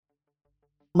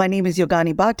My name is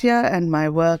Yogani Bhatia, and my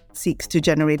work seeks to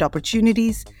generate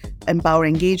opportunities, empower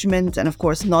engagement, and of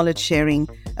course, knowledge sharing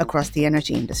across the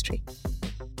energy industry.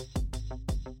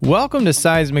 Welcome to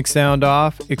Seismic Sound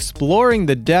Off, exploring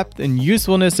the depth and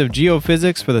usefulness of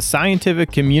geophysics for the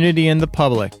scientific community and the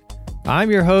public. I'm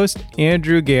your host,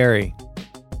 Andrew Gary.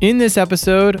 In this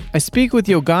episode, I speak with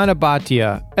Yogani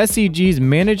Bhatia, SEG's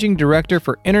Managing Director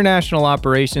for International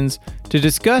Operations, to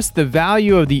discuss the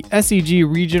value of the SEG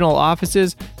regional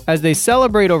offices as they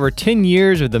celebrate over 10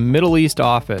 years of the Middle East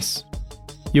office.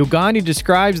 Yogani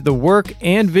describes the work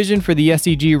and vision for the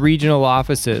SEG regional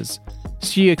offices.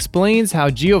 She explains how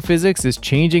geophysics is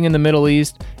changing in the Middle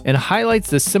East and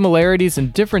highlights the similarities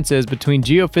and differences between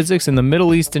geophysics in the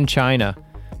Middle East and China.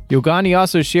 Yogani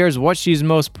also shares what she's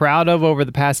most proud of over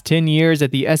the past 10 years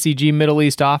at the SEG Middle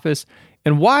East office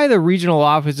and why the regional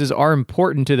offices are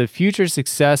important to the future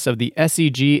success of the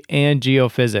SEG and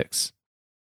geophysics.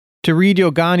 To read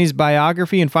Yogani's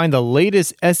biography and find the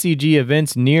latest SEG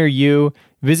events near you,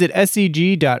 visit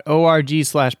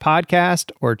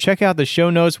seg.org/podcast or check out the show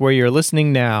notes where you're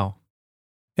listening now.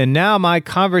 And now my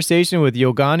conversation with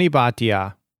Yogani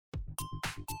Bhatia.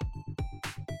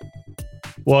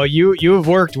 Well, you have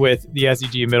worked with the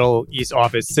SEG Middle East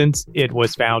office since it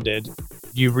was founded.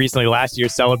 You recently, last year,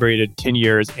 celebrated 10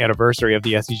 years anniversary of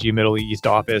the SEG Middle East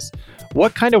office.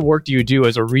 What kind of work do you do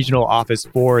as a regional office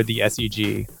for the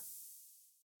SEG?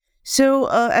 So,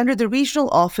 Andrew, the regional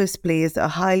office plays a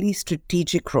highly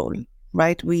strategic role,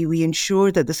 right? We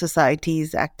ensure that the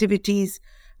society's activities,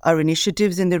 our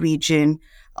initiatives in the region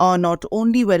are not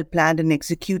only well planned and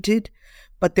executed,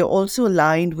 but they're also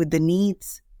aligned with the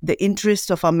needs, the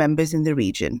interests of our members in the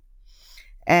region.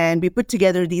 And we put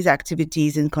together these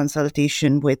activities in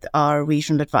consultation with our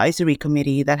regional advisory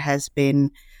committee that has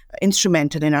been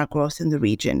instrumental in our growth in the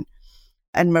region.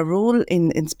 And my role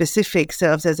in specific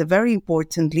serves as a very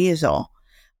important liaison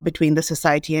between the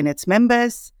society and its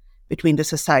members, between the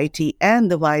society and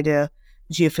the wider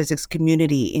geophysics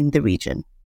community in the region.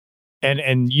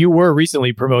 And you were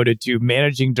recently promoted to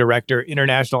Managing Director,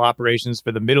 International Operations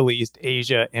for the Middle East,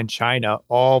 Asia, and China,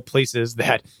 all places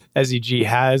that SEG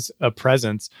has a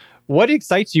presence. What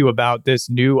excites you about this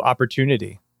new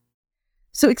opportunity?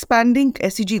 So expanding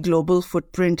SEG global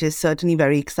footprint is certainly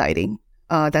very exciting.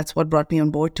 That's what brought me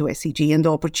on board to SEG, and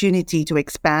the opportunity to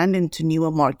expand into newer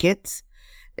markets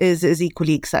is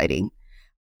equally exciting.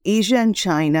 Asia and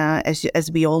China,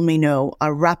 as we all may know,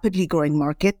 are rapidly growing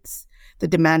markets. The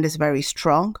demand is very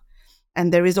strong,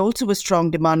 and there is also a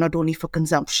strong demand not only for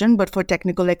consumption, but for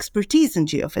technical expertise in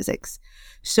geophysics.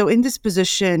 So in this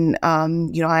position, I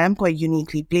am quite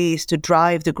uniquely placed to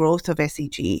drive the growth of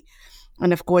SEG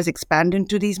and, of course, expand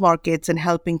into these markets and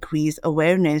help increase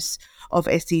awareness of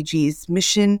SEG's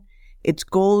mission, its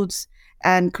goals,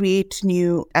 and create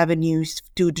new avenues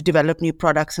to develop new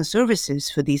products and services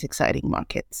for these exciting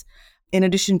markets. In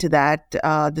addition to that,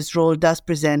 this role does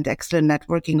present excellent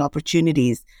networking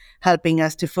opportunities, helping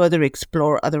us to further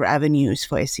explore other avenues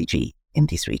for SEG in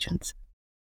these regions.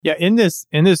 Yeah, in this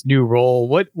new role,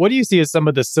 what do you see as some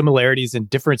of the similarities and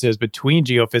differences between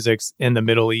geophysics in the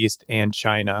Middle East and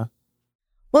China?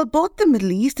 Well, both the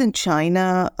Middle East and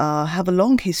China have a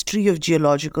long history of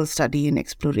geological study and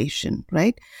exploration,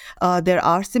 right? There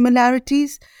are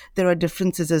similarities. There are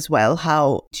differences as well,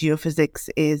 how geophysics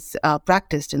is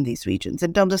practiced in these regions.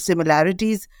 In terms of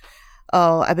similarities,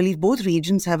 I believe both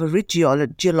regions have a rich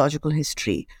geological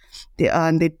history.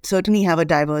 They certainly have a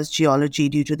diverse geology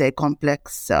due to their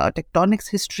complex tectonics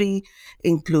history,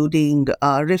 including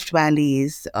rift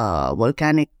valleys,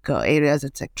 volcanic areas,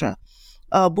 etc.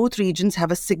 Both regions have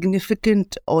a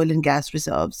significant oil and gas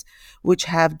reserves, which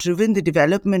have driven the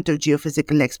development of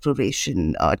geophysical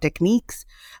exploration techniques.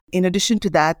 In addition to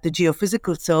that, the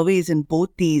geophysical surveys in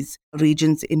both these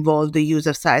regions involve the use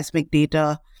of seismic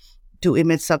data to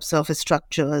image subsurface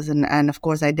structures and of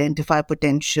course, identify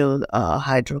potential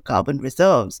hydrocarbon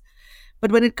reserves.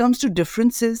 But when it comes to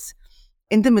differences,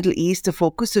 in the Middle East, the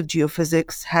focus of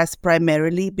geophysics has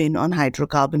primarily been on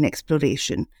hydrocarbon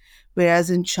exploration, whereas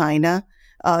in China,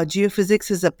 geophysics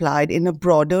is applied in a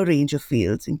broader range of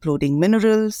fields, including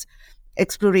minerals,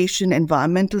 exploration,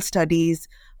 environmental studies,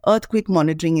 earthquake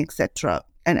monitoring, etc.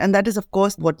 And that is, of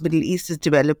course, what Middle East is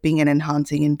developing and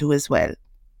enhancing into as well.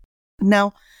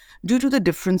 Now, due to the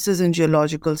differences in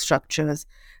geological structures,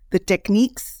 the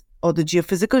techniques or the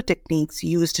geophysical techniques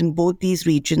used in both these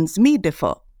regions may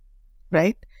differ,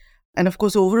 right? And of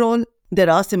course, overall, there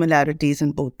are similarities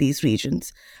in both these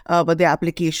regions, but the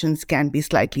applications can be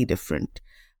slightly different.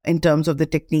 in terms of the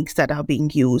techniques that are being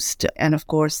used. And of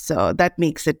course, that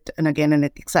makes it, and again, an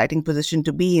exciting position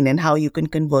to be in, and how you can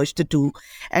converge the two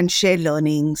and share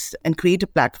learnings and create a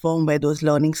platform where those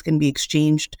learnings can be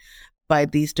exchanged by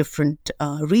these different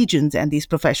regions and these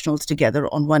professionals together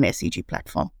on one SEG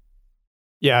platform.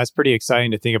 Yeah, it's pretty exciting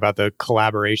to think about the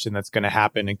collaboration that's going to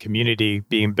happen and community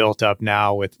being built up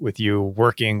now with you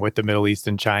working with the Middle East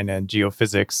and China and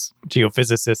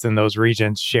geophysicists in those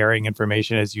regions, sharing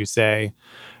information, as you say.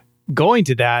 Going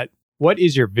to that, what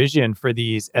is your vision for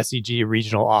these SEG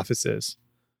regional offices?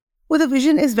 Well, the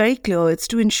vision is very clear. It's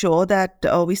to ensure that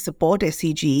we support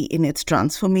SEG in its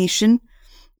transformation,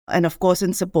 and of course,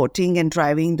 in supporting and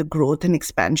driving the growth and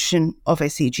expansion of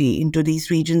SEG into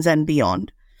these regions and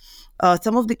beyond.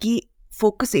 Some of the key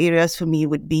focus areas for me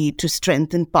would be to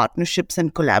strengthen partnerships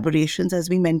and collaborations, as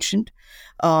we mentioned,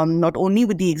 not only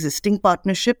with the existing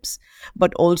partnerships,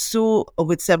 but also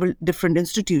with several different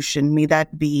institutions. May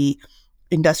that be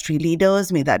industry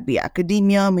leaders, may that be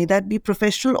academia, may that be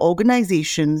professional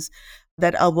organizations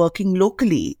that are working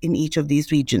locally in each of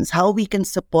these regions, how we can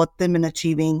support them in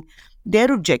achieving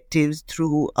their objectives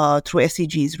through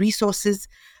SEG's resources,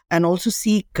 and also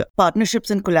seek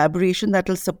partnerships and collaboration that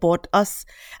will support us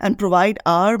and provide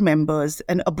our members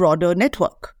a broader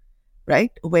network,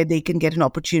 right, where they can get an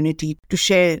opportunity to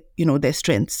share, their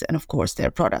strengths and, of course,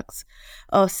 their products.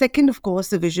 Second, of course,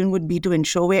 the vision would be to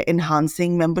ensure we're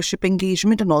enhancing membership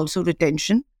engagement and also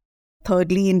retention.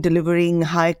 Thirdly, in delivering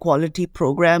high-quality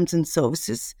programs and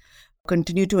services,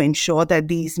 continue to ensure that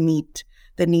these meet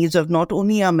the needs of not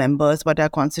only our members, but our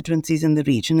constituencies in the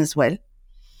region as well.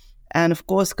 And of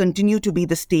course, continue to be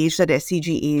the stage that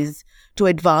SEG is to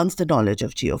advance the knowledge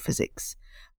of geophysics.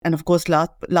 And of course,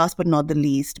 last but not the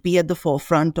least, be at the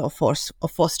forefront of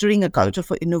fostering a culture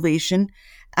for innovation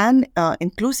and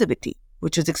inclusivity,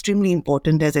 which is extremely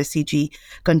important as SEG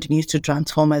continues to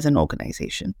transform as an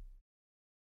organization.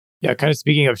 Yeah, kind of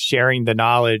speaking of sharing the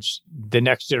knowledge, the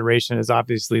next generation is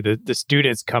obviously the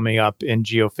students coming up in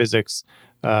geophysics,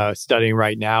 studying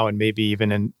right now and maybe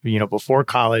even in, before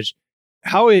college.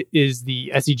 How is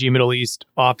the SEG Middle East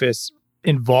office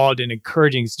involved in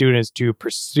encouraging students to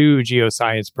pursue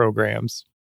geoscience programs?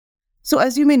 So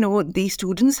as you may know, these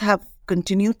students have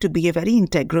continued to be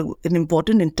an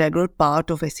important integral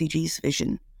part of SEG's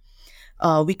vision.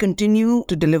 We continue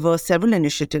to deliver several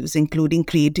initiatives, including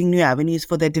creating new avenues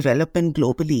for their development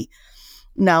globally.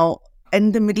 Now,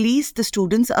 in the Middle East, the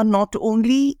students are not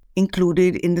only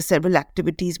included in the several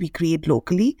activities we create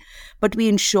locally, but we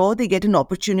ensure they get an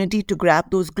opportunity to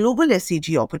grab those global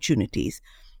SEG opportunities.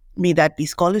 May that be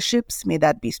scholarships, may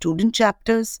that be student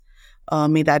chapters,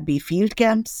 may that be field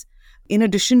camps. In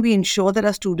addition, we ensure that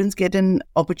our students get an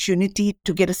opportunity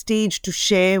to get a stage to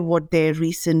share what their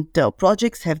recent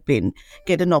projects have been,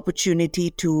 get an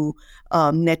opportunity to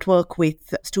network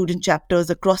with student chapters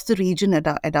across the region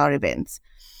at our events.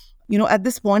 At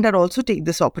this point, I'd also take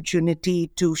this opportunity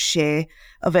to share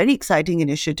a very exciting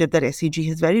initiative that SEG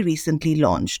has very recently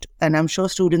launched, and I'm sure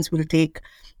students will take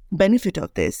benefit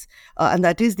of this, and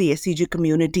that is the SEG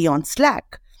community on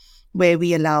Slack, where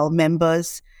we allow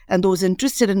members and those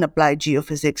interested in applied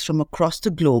geophysics from across the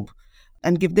globe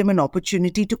and give them an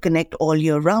opportunity to connect all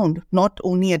year round, not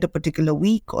only at a particular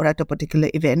week or at a particular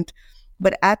event,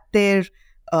 but at their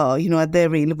at their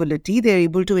availability. They're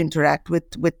able to interact with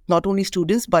not only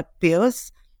students, but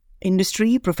peers,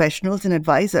 industry, professionals, and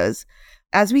advisors.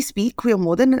 As we speak, we have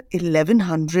more than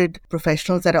 1,100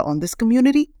 professionals that are on this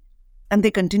community, and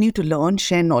they continue to learn,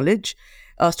 share knowledge.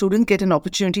 Students get an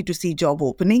opportunity to see job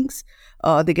openings.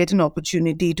 They get an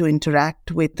opportunity to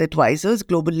interact with advisors,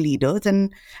 global leaders,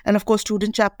 and of course,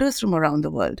 student chapters from around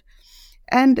the world.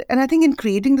 And I think in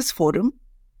creating this forum,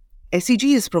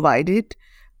 SEG has provided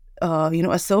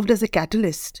served as a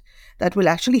catalyst that will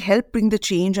actually help bring the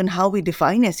change on how we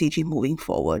define SEG moving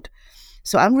forward.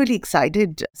 So I'm really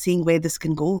excited seeing where this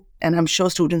can go, and I'm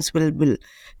sure students will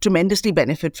tremendously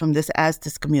benefit from this as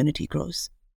this community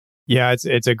grows. Yeah,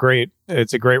 it's a great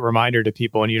reminder to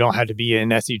people, and you don't have to be an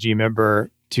SEG member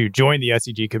to join the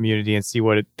SEG community and see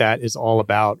what that is all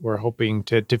about. We're hoping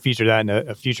to feature that in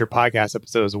a future podcast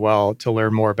episode as well to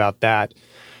learn more about that.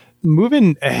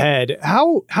 Moving ahead,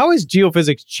 how is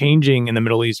geophysics changing in the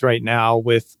Middle East right now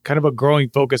with kind of a growing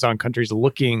focus on countries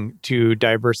looking to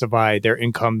diversify their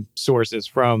income sources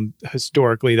from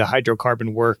historically the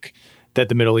hydrocarbon work that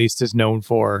the Middle East is known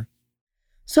for?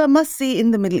 So I must say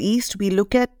in the Middle East, we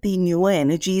look at the newer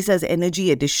energies as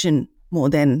energy addition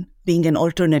more than being an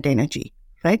alternate energy,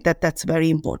 right? That's very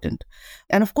important.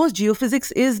 And of course,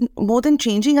 geophysics is more than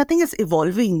changing. I think it's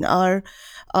evolving. Our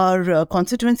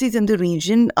constituencies in the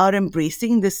region are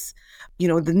embracing this,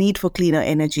 the need for cleaner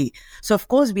energy. So of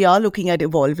course, we are looking at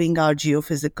evolving our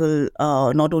geophysical,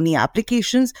 not only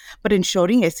applications, but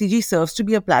ensuring SEG serves to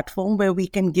be a platform where we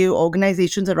can give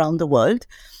organizations around the world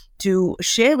to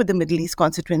share with the Middle East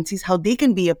constituencies how they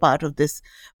can be a part of this,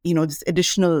 this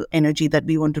additional energy that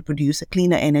we want to produce, a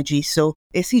cleaner energy. So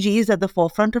SEG is at the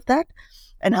forefront of that.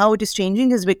 And how it is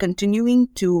changing is we're continuing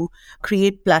to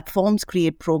create platforms,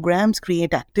 create programs,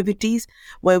 create activities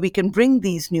where we can bring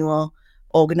these newer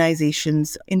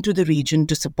organizations into the region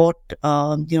to support,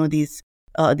 these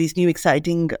new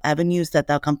exciting avenues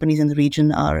that our companies in the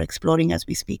region are exploring as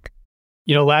we speak.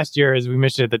 Last year, as we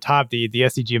mentioned at the top, the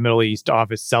SEG Middle East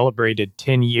office celebrated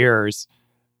 10 years,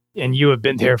 and you have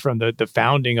been there from the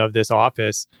founding of this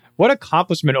office. What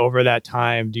accomplishment over that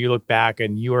time do you look back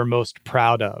and you are most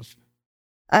proud of?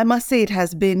 I must say it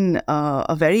has been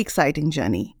a very exciting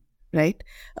journey, right?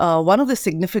 One of the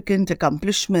significant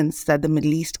accomplishments that the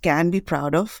Middle East can be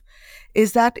proud of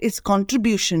is that its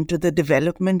contribution to the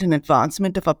development and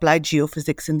advancement of applied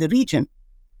geophysics in the region.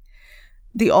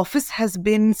 The office has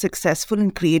been successful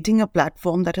in creating a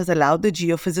platform that has allowed the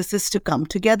geophysicists to come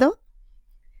together,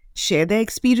 share their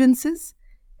experiences,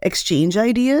 exchange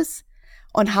ideas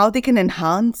on how they can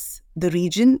enhance the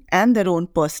region and their own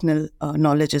personal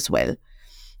knowledge as well.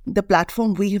 The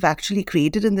platform we have actually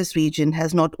created in this region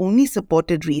has not only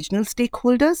supported regional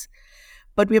stakeholders,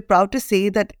 but we are proud to say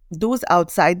that those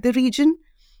outside the region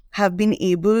have been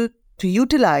able to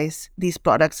utilize these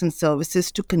products and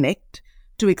services to connect,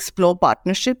 to explore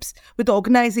partnerships with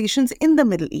organizations in the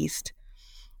Middle East.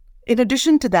 In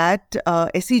addition to that,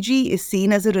 SEG is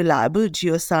seen as a reliable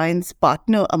geoscience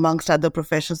partner amongst other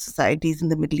professional societies in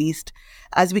the Middle East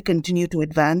as we continue to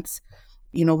advance.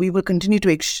 We will continue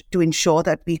to ensure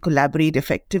that we collaborate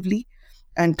effectively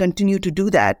and continue to do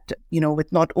that,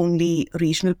 with not only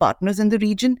regional partners in the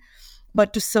region,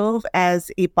 but to serve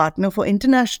as a partner for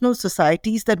international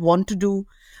societies that want to do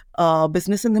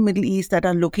business in the Middle East, that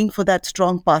are looking for that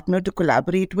strong partner to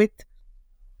collaborate with.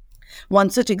 One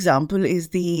such example is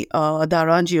the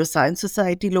Dhahran Geoscience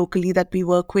Society locally that we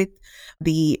work with,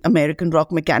 the American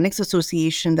Rock Mechanics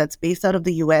Association that's based out of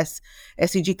the US.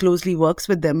 SEG closely works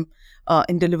with them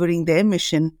in delivering their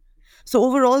mission. So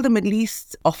overall, the Middle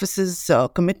East office's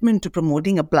commitment to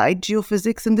promoting applied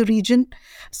geophysics in the region,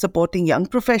 supporting young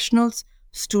professionals,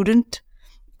 students,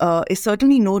 is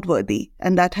certainly noteworthy.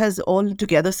 And that has all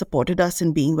together supported us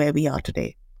in being where we are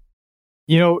today.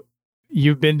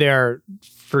 You've been there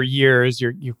for years.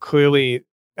 You clearly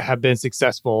have been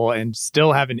successful and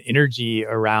still have an energy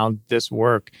around this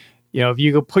work. If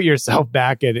you could put yourself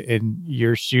back in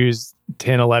your shoes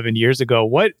 10, 11 years ago,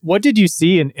 what did you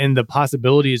see in the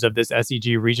possibilities of this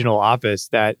SEG regional office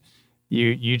that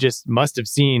you just must have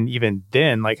seen even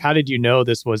then? Like, how did you know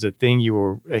this was a thing you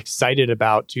were excited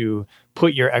about to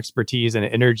put your expertise and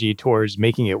energy towards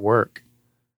making it work?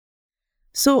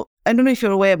 So I don't know if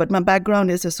you're aware, but my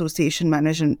background is association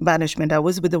management. I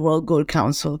was with the World Gold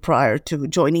Council prior to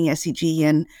joining SEG.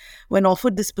 And when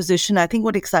offered this position, I think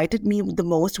what excited me the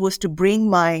most was to bring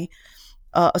my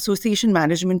association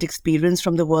management experience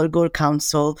from the World Gold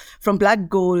Council, from black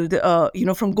gold,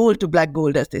 from gold to black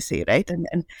gold, as they say, right?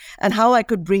 And how I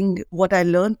could bring what I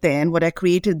learned there and what I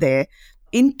created there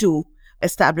into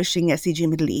establishing SEG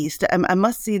Middle East. I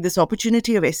must say this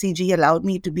opportunity of SEG allowed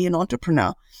me to be an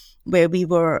entrepreneur, where we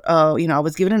were, I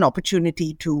was given an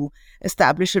opportunity to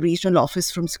establish a regional office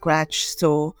from scratch.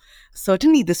 So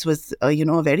certainly this was,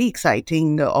 a very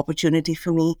exciting opportunity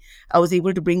for me. I was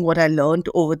able to bring what I learned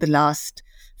over the last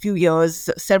few years,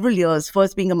 several years,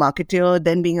 first being a marketer,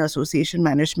 then being an association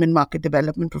management, market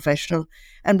development professional,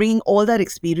 and bringing all that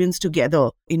experience together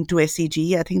into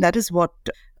SEG. I think that is what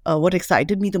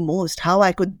excited me the most, how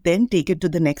I could then take it to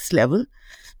the next level.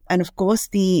 And of course,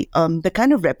 the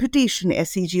kind of reputation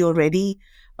SEG already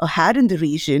had in the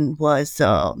region was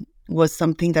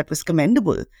something that was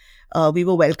commendable. We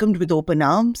were welcomed with open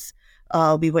arms.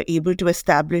 We were able to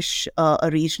establish a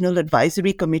regional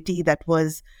advisory committee that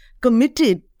was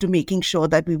committed to making sure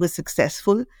that we were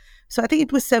successful. So I think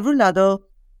it was several other,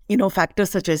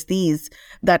 factors such as these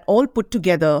that all put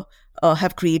together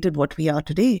have created what we are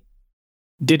today.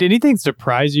 Did anything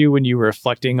surprise you when you were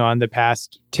reflecting on the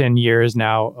past 10 years,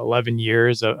 now 11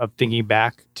 years of thinking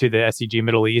back to the SEG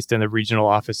Middle East and the regional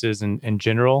offices in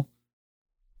general?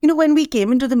 When we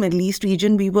came into the Middle East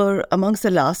region, we were amongst the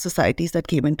last societies that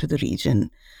came into the region.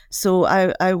 So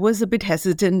I was a bit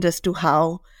hesitant as to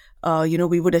how,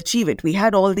 we would achieve it. We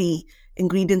had all the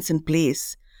ingredients in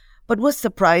place. But what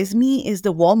surprised me is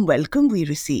the warm welcome we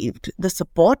received, the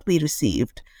support we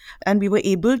received, and we were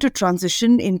able to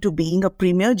transition into being a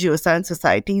premier geoscience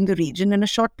society in the region in a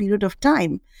short period of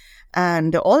time.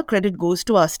 And all credit goes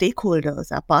to our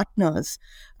stakeholders, our partners,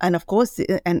 and of course,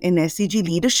 in SEG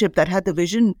leadership that had the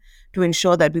vision to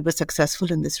ensure that we were successful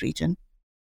in this region.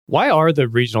 Why are the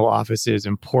regional offices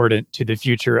important to the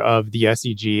future of the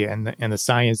SEG and the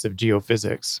science of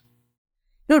geophysics?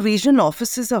 Regional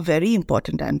offices are very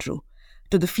important, Andrew,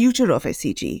 to the future of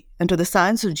SEG and to the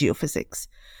science of geophysics,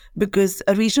 because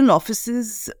regional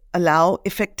offices allow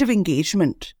effective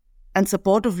engagement and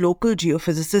support of local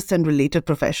geophysicists and related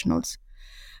professionals.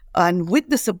 And with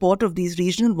the support of these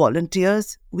regional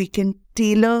volunteers, we can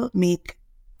tailor-make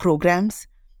programs,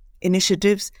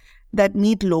 initiatives that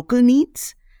meet local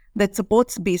needs, that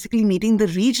supports basically meeting the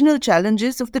regional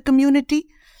challenges of the community.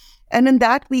 And in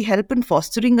that, we help in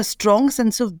fostering a strong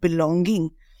sense of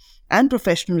belonging and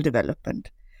professional development.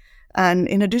 And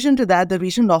in addition to that, the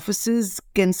regional offices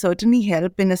can certainly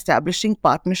help in establishing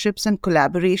partnerships and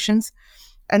collaborations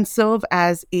and serve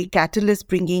as a catalyst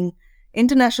bringing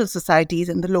international societies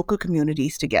and the local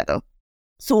communities together.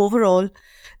 So overall,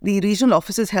 the regional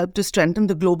offices help to strengthen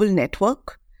the global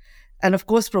network and, of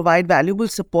course, provide valuable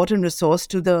support and resource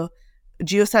to the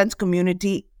geoscience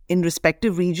community in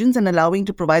respective regions, and allowing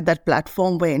to provide that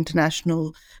platform where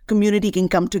international community can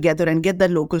come together and get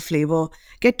that local flavor,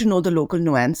 get to know the local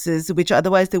nuances, which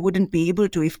otherwise they wouldn't be able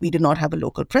to if we did not have a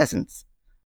local presence.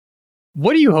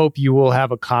 What do you hope you will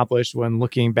have accomplished when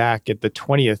looking back at the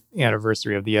 20th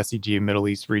anniversary of the SEG Middle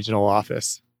East Regional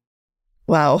Office?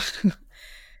 Wow,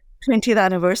 20th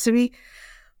anniversary.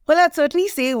 Well, I'd certainly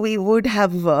say we would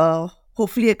have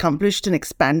hopefully accomplished an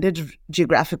expanded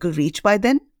geographical reach by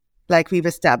then. Like we've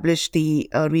established the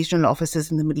regional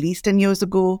offices in the Middle East 10 years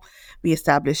ago. We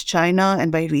established China,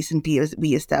 and by recent years,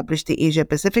 we established the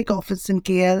Asia-Pacific office in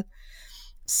KL.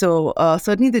 So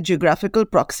certainly the geographical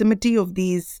proximity of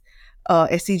these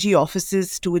SEG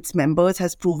offices to its members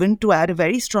has proven to add a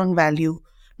very strong value,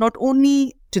 not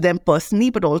only to them personally,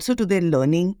 but also to their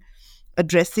learning,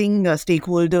 addressing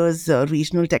stakeholders'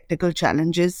 regional technical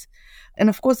challenges. And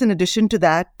of course, in addition to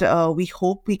that, we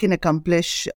hope we can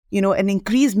accomplish, an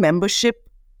increased membership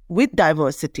with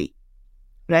diversity,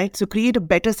 right? So create a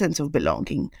better sense of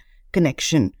belonging,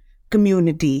 connection,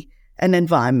 community, and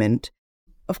environment.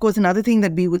 Of course, another thing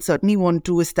that we would certainly want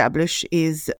to establish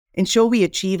is ensure we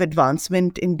achieve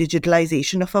advancement in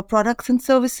digitalization of our products and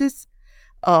services,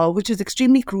 which is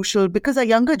extremely crucial because our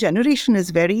younger generation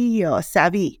is very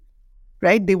savvy,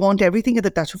 right? They want everything at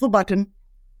the touch of a button.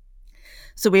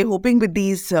 So we're hoping with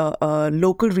these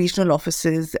local regional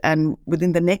offices and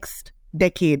within the next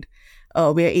decade,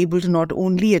 we're able to not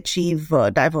only achieve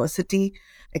diversity,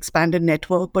 expanded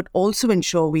network, but also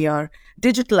ensure we are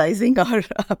digitalizing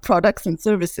our products and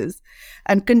services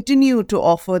and continue to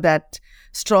offer that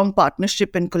strong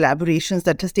partnership and collaborations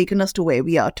that has taken us to where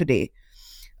we are today.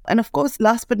 And of course,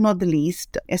 last but not the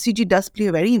least, SEG does play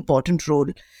a very important role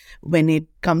when it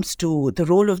comes to the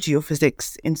role of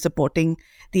geophysics in supporting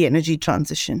the energy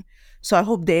transition. So I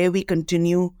hope there we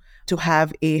continue to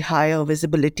have a higher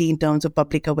visibility in terms of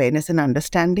public awareness and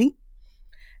understanding.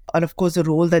 And of course, the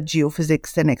role that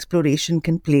geophysics and exploration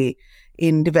can play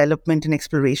in development and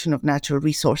exploration of natural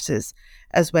resources,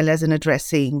 as well as in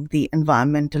addressing the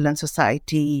environmental and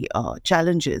society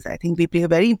challenges. I think we play a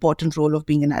very important role of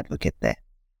being an advocate there.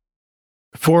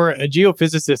 For a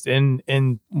geophysicist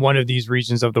in one of these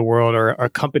regions of the world or a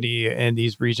company in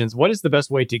these regions, what is the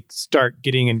best way to start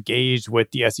getting engaged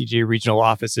with the SEG regional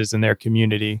offices and their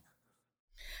community?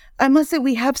 I must say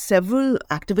we have several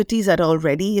activities that are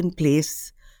already in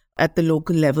place at the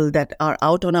local level that are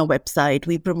out on our website.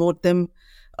 We promote them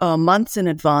months in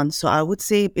advance. So I would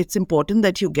say it's important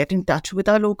that you get in touch with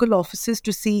our local offices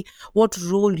to see what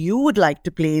role you would like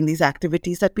to play in these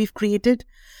activities that we've created.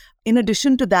 In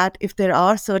addition to that, if there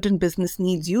are certain business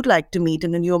needs you'd like to meet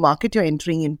in a new market you're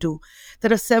entering into,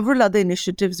 there are several other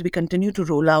initiatives we continue to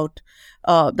roll out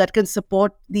that can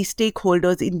support these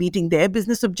stakeholders in meeting their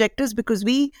business objectives, because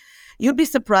you'd be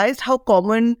surprised how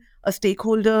common a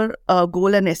stakeholder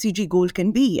goal and SEG goal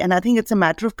can be. And I think it's a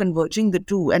matter of converging the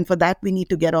two. And for that, we need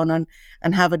to get on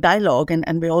and have a dialogue.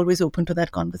 And we're always open to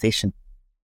that conversation.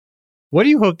 What do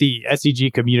you hope the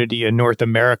SEG community in North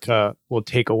America will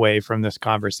take away from this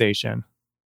conversation?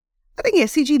 I think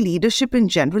SEG leadership in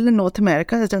general in North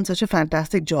America has done such a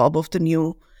fantastic job of the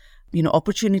new,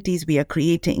 opportunities we are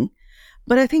creating.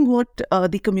 But I think what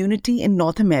the community in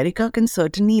North America can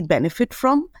certainly benefit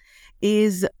from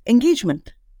is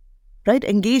engagement, right?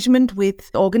 Engagement with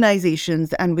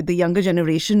organizations and with the younger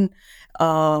generation,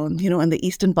 in the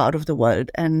eastern part of the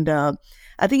world. And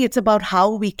I think it's about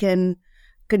how we can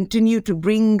continue to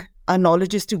bring our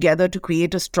knowledges together to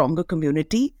create a stronger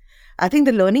community. I think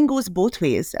the learning goes both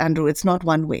ways, Andrew. It's not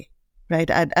one way, right?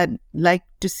 I'd like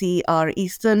to see our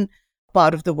eastern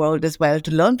part of the world as well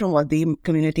to learn from what the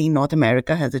community in North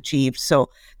America has achieved. So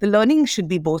the learning should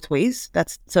be both ways.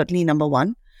 That's certainly number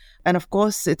one. And of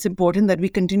course, it's important that we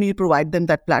continue to provide them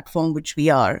that platform, which we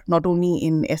are, not only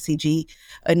in SEG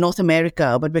in North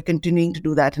America, but we're continuing to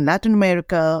do that in Latin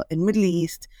America, in Middle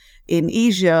East, in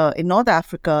Asia, in North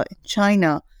Africa, in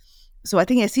China. So I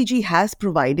think SEG has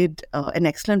provided an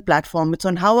excellent platform. It's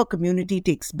on how a community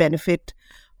takes benefit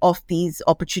of these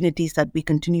opportunities that we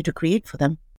continue to create for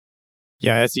them.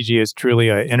 Yeah, SEG is truly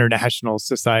an international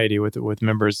society with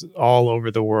members all over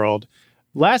the world.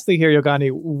 Lastly here, Yogani,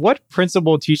 what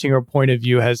principle, teaching, or point of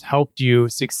view has helped you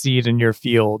succeed in your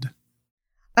field?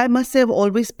 I must say I've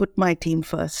always put my team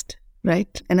first,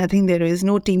 right? And I think there is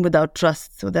no team without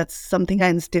trust. So that's something I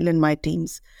instill in my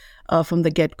teams from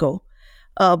the get-go.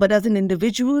 But as an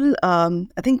individual, I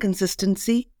think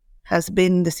consistency has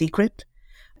been the secret.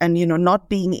 And, not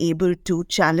being able to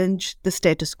challenge the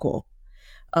status quo.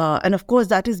 And of course,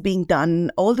 that is being done.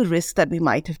 All the risks that we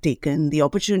might have taken, the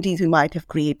opportunities we might have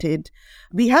created,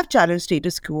 we have challenged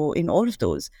status quo in all of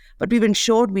those, but we've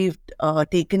ensured we've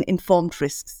taken informed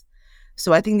risks.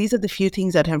 So I think these are the few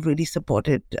things that have really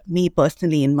supported me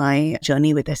personally in my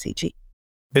journey with SEG.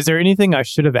 Is there anything I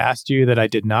should have asked you that I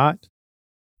did not?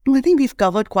 I think we've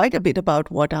covered quite a bit about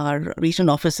what our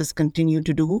regional offices continue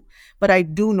to do, but I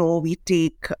do know we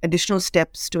take additional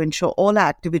steps to ensure all our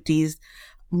activities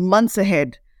months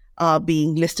ahead are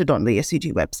being listed on the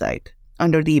SEG website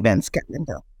under the events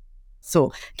calendar.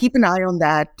 So keep an eye on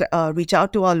that. Reach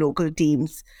out to our local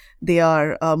teams. They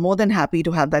are more than happy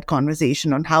to have that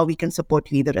conversation on how we can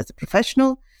support you either as a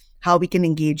professional, how we can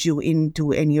engage you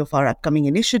into any of our upcoming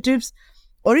initiatives,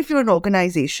 or if you're an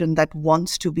organization that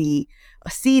wants to be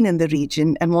seen in the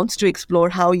region and wants to explore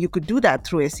how you could do that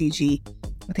through SEG,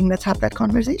 I think let's have that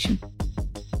conversation.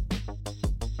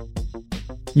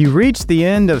 You reached the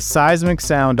end of Seismic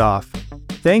Sound Off.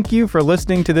 Thank you for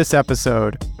listening to this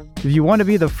episode. If you want to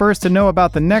be the first to know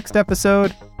about the next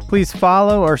episode, please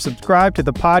follow or subscribe to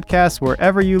the podcast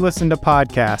wherever you listen to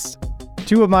podcasts.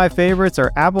 Two of my favorites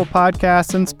are Apple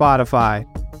Podcasts and Spotify.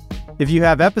 If you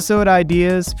have episode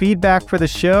ideas, feedback for the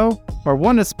show, or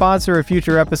want to sponsor a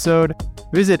future episode,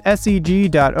 visit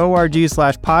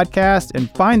seg.org/podcast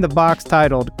and find the box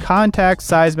titled Contact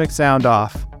Seismic Sound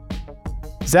Off.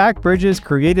 Zach Bridges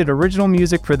created original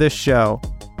music for this show.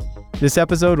 This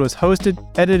episode was hosted,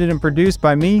 edited, and produced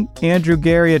by me, Andrew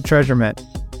Gary at Treasurement.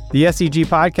 The SEG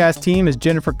podcast team is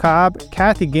Jennifer Cobb,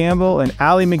 Kathy Gamble, and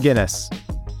Allie McGinnis.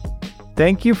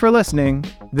 Thank you for listening.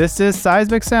 This is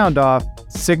Seismic Sound Off,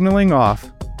 signaling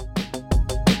off.